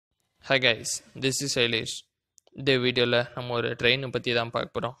Hi guys, this is Shailesh. இந்த வீடியோவில் நம்ம ஒரு ட்ரெயினை பற்றி தான்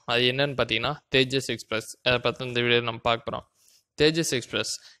பார்க்க போகிறோம். அது என்னன்னு பார்த்தீங்கன்னா தேஜஸ் எக்ஸ்பிரஸ். அதை பற்றி இந்த வீடியோவில் நம்ம பார்க்க போகிறோம். தேஜஸ்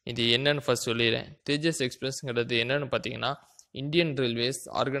எக்ஸ்பிரஸ் இது என்னன்னு ஃபர்ஸ்ட் சொல்லிடுறேன். தேஜஸ் எக்ஸ்பிரஸ்ங்கிறது என்னன்னு பார்த்தீங்கன்னா இந்தியன் ரயில்வேஸ்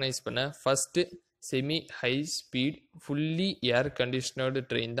ஆர்கனைஸ் பண்ண first semi high speed fully ஏர் கண்டிஷனர்டு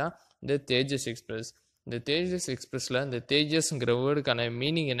ட்ரெயின் தான் இந்த தேஜஸ் எக்ஸ்பிரஸ். இந்த தேஜஸ் எக்ஸ்பிரஸில் இந்த தேஜஸ்ங்கிற வேர்டுக்கான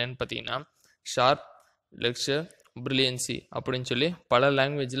மீனிங் என்னன்னு பார்த்தீங்கன்னா ஷார்ப், லெக்சர், பிரில்லியன்சி அப்படின்னு சொல்லி பல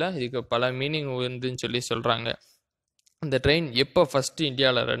லாங்குவேஜில் இதுக்கு பல மீனிங் உண்டுன்னு சொல்லி சொல்கிறாங்க. இந்த ட்ரெயின் எப்போ ஃபஸ்ட்டு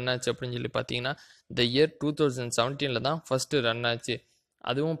இந்தியாவில் ரன் ஆச்சு அப்படின்னு சொல்லி பார்த்தீங்கன்னா இந்த இயர் 2017 தான் ஃபஸ்ட்டு ரன் ஆச்சு.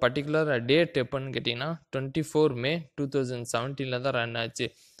 அதுவும் பர்டிகுலர் டேட் எப்போன்னு கேட்டிங்கன்னா 24 May 2017 தான் ரன் ஆச்சு.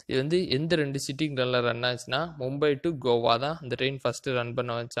 இது வந்து எந்த 2 சிட்டிங்களில் ரன் ஆச்சுன்னா மும்பை டு கோவா தான் இந்த ட்ரெயின் ஃபஸ்ட்டு ரன்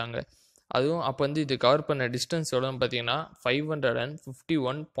பண்ண வச்சாங்க. அதுவும் அப்போ வந்து இது கவர் பண்ண டிஸ்டன்ஸ் எவ்வளோன்னு பார்த்தீங்கன்னா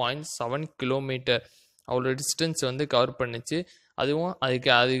 551.7 கிலோமீட்டர். அவ்வளோ டிஸ்டன்ஸ் வந்து கவர் பண்ணுச்சு. அதுவும் அதுக்கு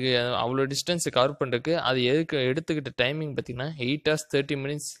அவ்வளோ டிஸ்டன்ஸ் கவர் பண்ணுறதுக்கு அது எடுத்துக்கிட்ட டைமிங் பார்த்திங்கன்னா 8 hours 30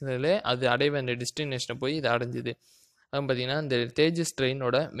 minutes அது அடைய வேண்டிய டெஸ்டினேஷனை போய் இது அடைஞ்சிது. அது பார்த்திங்கன்னா இந்த தேஜஸ்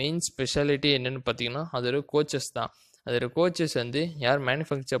ட்ரெயினோட மெயின் ஸ்பெஷாலிட்டி என்னென்னு பார்த்தீங்கன்னா அதோட கோச்சஸ் தான். அதோட கோச்சஸ் வந்து யார்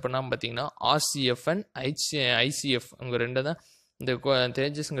மேனுஃபேக்சர் பண்ணாமல் பார்த்தீங்கன்னா RCF அண்ட் ICF அவங்க ரெண்டு தான் இந்த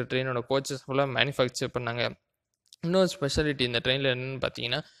தேஜஸ்ங்கிற ட்ரெயினோட கோச்சஸ் ஃபுல்லாக மேனுஃபேக்சர் பண்ணாங்க. இன்னொரு ஸ்பெஷாலிட்டி இந்த ட்ரெயினில் என்னென்னு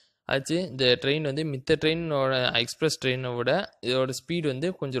பார்த்தீங்கன்னா ஆச்சு இந்த ட்ரெயின் வந்து மித்த ட்ரெயினோட எக்ஸ்பிரஸ் ட்ரெயினை விட இதோட ஸ்பீடு வந்து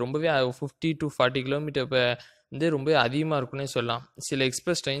கொஞ்சம் ரொம்பவே 50 to 40 கிலோமீட்டர் வந்து ரொம்ப அதிகமாக இருக்குன்னே சொல்லலாம். சில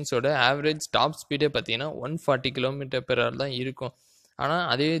எக்ஸ்பிரஸ் ட்ரெயின்ஸோட ஆவரேஜ் டாப் ஸ்பீடே பார்த்தீங்கன்னா 140 km/h தான் இருக்கும். ஆனால்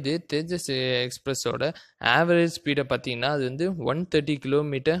அதே இது தேஜஸ் எக்ஸ்பிரஸோட ஆவரேஜ் ஸ்பீடை பார்த்தீங்கன்னா அது வந்து 130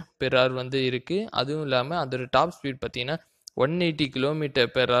 km/h வந்து இருக்குது. அதுவும் இல்லாமல் அதோட டாப் ஸ்பீட் பார்த்தீங்கன்னா 180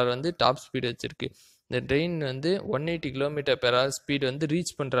 km/h வந்து டாப் ஸ்பீடு வச்சுருக்கு. இந்த ட்ரெயின் வந்து 180 km/h ஸ்பீடு வந்து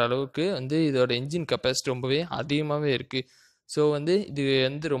ரீச் பண்ணுற அளவுக்கு வந்து இதோட என்ஜின் கெப்பாசிட்டி ரொம்பவே அதிகமாகவே இருக்குது. ஸோ வந்து இது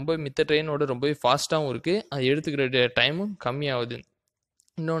வந்து ரொம்ப மித்த ட்ரெயினோட ரொம்பவே ஃபாஸ்ட்டாகவும் இருக்குது. அது எடுத்துக்கிற டைமும் கம்மியாகுது.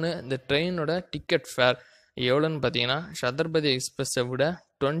 இன்னொன்று இந்த ட்ரெயினோட டிக்கெட் ஃபேர் எவ்வளோன்னு பார்த்தீங்கன்னா சத்ரபதி எக்ஸ்பிரஸை விட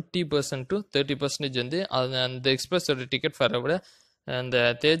 20% to 30% வந்து அந்த எக்ஸ்பிரஸோட டிக்கெட் ஃபேரை விட அந்த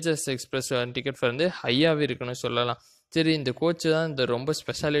தேஜஸ் எக்ஸ்பிரஸ் டிக்கெட் ஃபேர் வந்து ஹையாகவே இருக்குன்னு சொல்லலாம். சரி, இந்த கோச்சு தான் இந்த ரொம்ப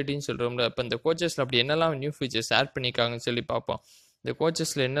ஸ்பெஷாலிட்டின்னு சொல்கிறோம்ல. இப்போ இந்த கோச்சஸில் அப்படி என்னெல்லாம் நியூ ஃபீச்சர்ஸ் ஆட் பண்ணியிருக்காங்கன்னு சொல்லி பார்ப்போம். இந்த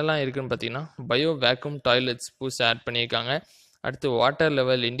கோச்சஸில் என்னெல்லாம் இருக்குதுன்னு பார்த்தீங்கன்னா பயோ வேக்யூம் டாய்லெட்ஸ் புதுசாக ஆட் பண்ணியிருக்காங்க. அடுத்து வாட்டர்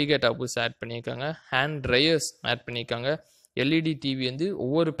லெவல் இண்டிகேட்டர் புதுசாக ஆட் பண்ணியிருக்காங்க. ஹேண்ட் ட்ரையர்ஸ் ஆட் பண்ணியிருக்காங்க. எல்இடி டிவி வந்து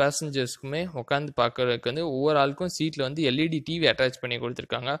ஒவ்வொரு பேசஞ்சர்ஸ்க்குமே உட்காந்து பார்க்குறதுக்கு வந்து ஒவ்வொரு ஆளுக்கும் சீட்டில் வந்து எல்இடி டிவி அட்டாச் பண்ணி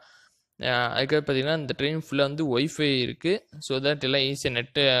கொடுத்துருக்காங்க. அதுக்காக பார்த்தீங்கன்னா இந்த ட்ரெயின் ஃபுல்லாக வந்து ஒய்ஃபை இருக்குது. ஸோ தட் எல்லாம் ஈஸியாக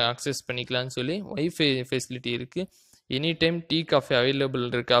நெட்டை அக்சஸ் பண்ணிக்கலாம்னு சொல்லி ஒய்ஃபை ஃபெசிலிட்டி இருக்குது. Any time tea coffee available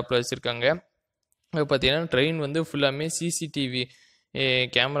இருக்காப்புல வச்சுருக்காங்க. அது பார்த்தீங்கன்னா ட்ரெயின் வந்து ஃபுல்லாமே சிசிடிவி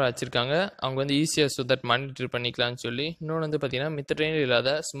கேமரா வச்சுருக்காங்க. அவங்க வந்து ஈஸியாக ஸோ தட் மானிட்டர் பண்ணிக்கலாம்னு சொல்லி. இன்னொன்று வந்து பார்த்தீங்கன்னா மித்த ட்ரெயினில் இல்லாத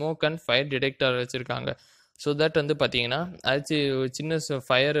ஸ்மோக் அண்ட் ஃபயர் டிடெக்டர் வச்சுருக்காங்க. ஸோ தட் வந்து பார்த்தீங்கன்னா ஆச்சு சின்ன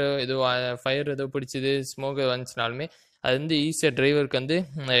ஃபயர் ஏதோ பிடிச்சிது ஸ்மோக் வந்துச்சுனாலுமே அது வந்து ஈஸியாக டிரைவருக்கு வந்து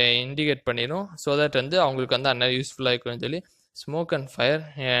இண்டிகேட் பண்ணிடும். ஸோ தட் வந்து அவங்களுக்கு வந்து அண்ணா யூஸ்ஃபுல்லாக இருக்குன்னு சொல்லி ஸ்மோக் அண்ட் ஃபயர்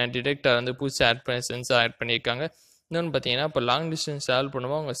டிடெக்டர் வந்து புதுசாக சென்சார் ஆட் பண்ணியிருக்காங்க. இன்னொன்று பார்த்தீங்கன்னா இப்போ லாங் டிஸ்டன்ஸ் ட்ராவல்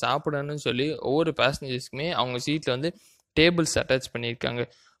பண்ணுவோம் அவங்க சாப்பிடணும்னு சொல்லி ஒவ்வொரு பேசஞ்சர்ஸ்க்குமே அவங்க சீட்டில் வந்து டேபிள்ஸ் அட்டாச் பண்ணியிருக்காங்க.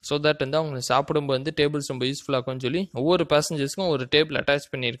 ஸோ தட் வந்து அவங்க சாப்பிடும்போது வந்து டேபிள்ஸ் ரொம்ப யூஸ்ஃபுல்லாக இருக்கும்னு சொல்லி ஒவ்வொரு பேசஞ்சர்ஸ்க்கும் ஒரு டேபிள் அட்டாச்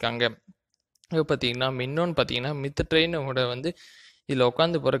பண்ணியிருக்காங்க. இப்போ பார்த்தீங்கன்னா இன்னொன்று பார்த்தீங்கன்னா மித்த ட்ரெயினோட வந்து இதில்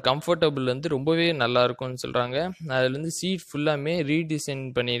உட்காந்து போகிற கம்ஃபர்டபுள் வந்து ரொம்பவே நல்லா இருக்கும்னு சொல்கிறாங்க. அதில் வந்து சீட் ஃபுல்லாமே ரீடிசைன்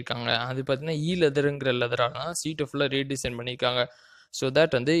பண்ணியிருக்காங்க. அது பார்த்தீங்கன்னா லெதருங்கிற லெதரால் தான் சீட்டை ஃபுல்லாக ரீடிசைன் பண்ணியிருக்காங்க. ஸோ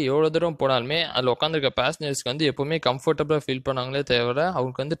தட் வந்து எவ்வளோ தூரம் போனாலுமே அதில் உட்காந்துருக்க பேசஞ்சர்ஸ்க்கு வந்து எப்போவுமே கம்ஃபர்டபுளாக ஃபீல் பண்ணாங்களே தவிர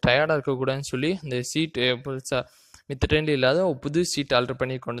அவங்களுக்கு வந்து டயர்டாக இருக்கக்கூடாதுன்னு சொல்லி இந்த சீட்டு புதுசாக மித்த ட்ரெயினில் இல்லாத ஒரு புது சீட் ஆல்டர்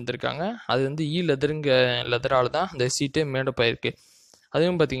பண்ணி கொண்டு வந்திருக்காங்க. அது வந்து லெதரால் தான் இந்த சீட்டே மேடப் ஆயிருக்கு.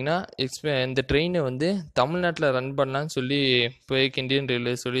 அதுவும் பார்த்தீங்கன்னா இந்த ட்ரெயினை வந்து தமிழ்நாட்டில் ரன் பண்ணலான்னு சொல்லி இப்போதைக்கு இந்தியன்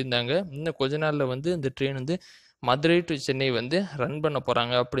ரயில்வே சொல்லியிருந்தாங்க. இன்னும் கொஞ்ச நாளில் வந்து இந்த ட்ரெயின் வந்து மதுரை டு சென்னை வந்து ரன் பண்ண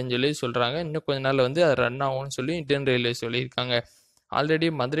போகிறாங்க அப்படின்னு சொல்லி சொல்கிறாங்க. இன்னும் கொஞ்ச நாளில் வந்து அது ரன் ஆகும்னு சொல்லி இந்தியன் ரயில்வே சொல்லியிருக்காங்க. ஆல்ரெடி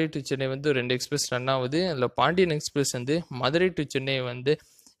மதுரை டு சென்னை வந்து 2 எக்ஸ்பிரஸ் ரன் ஆகுது. அதில் பாண்டியன் எக்ஸ்பிரஸ் வந்து மதுரை டு சென்னை வந்து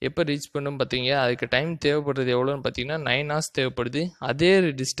எப்போ ரீச் பண்ணும் பார்த்தீங்க அதுக்கு டைம் தேவைப்படுறது எவ்வளோன்னு பார்த்தீங்கன்னா 9 hours தேவைப்படுது. அதே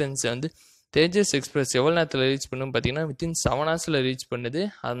டிஸ்டன்ஸ் வந்து தேஜஸ் எக்ஸ்பிரஸ் எவ்வளோ நேரத்தில் ரீச் பண்ணும் பார்த்தீங்கன்னா வித்தின் 7 hours ரீச் பண்ணுது.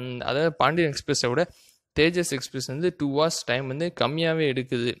 அதாவது பாண்டியன் எக்ஸ்பிரஸை விட தேஜஸ் எக்ஸ்பிரஸ் வந்து 2 hours டைம் வந்து கம்மியாகவே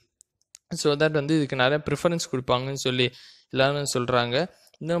எடுக்குது. ஸோ தட் வந்து இதுக்கு நிறைய ப்ரிஃபரன்ஸ் கொடுப்பாங்கன்னு சொல்லி எல்லாரும் சொல்கிறாங்க.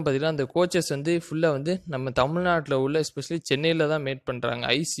 இன்னும் பார்த்தீங்கன்னா அந்த கோச்சஸ் வந்து ஃபுல்லாக வந்து நம்ம தமிழ்நாட்டில் உள்ள எஸ்பெஷலி சென்னையில் தான் மேட் பண்ணுறாங்க.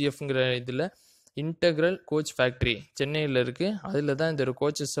 ICFங்கிற இதில் இன்டெக்ரல் கோச் ஃபேக்ட்ரி சென்னையில் இருக்குது. அதில் தான் இந்த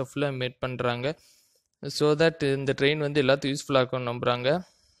கோச்சஸை ஃபுல்லாக மேட் பண்ணுறாங்க. ஸோ தட் இந்த ட்ரெயின் வந்து எல்லாத்தையும் யூஸ்ஃபுல்லாக இருக்கும்னு நம்புகிறாங்க.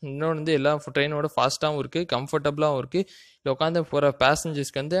 இன்னொன்று வந்து எல்லா ட்ரெயினோட ஃபாஸ்ட்டாகவும் இருக்குது, கம்ஃபர்டபுளாகவும் இருக்குது. இதில் உட்காந்து போகிற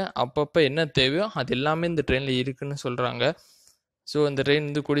பேசஞ்சர்ஸ்க்கு வந்து அப்பப்போ என்ன தேவையோ அது எல்லாமே இந்த ட்ரெயினில் இருக்குதுன்னு சொல்கிறாங்க. ஸோ இந்த ட்ரெயின்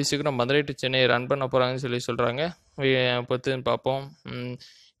வந்து கூடிய சீக்கிரம் மதுரை டு சென்னை ரன் பண்ண போகிறாங்கன்னு சொல்கிறாங்க. பொறுத்து பார்ப்போம்.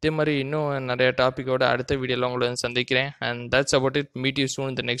 இதே மாதிரி இன்னும் நிறைய டாப்பிக்கோட அடுத்த வீடியோவில் உங்களை சந்திக்கிறேன். And that's about it. Meet you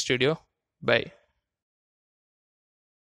soon இந்த நெக்ஸ்ட் வீடியோ. பை.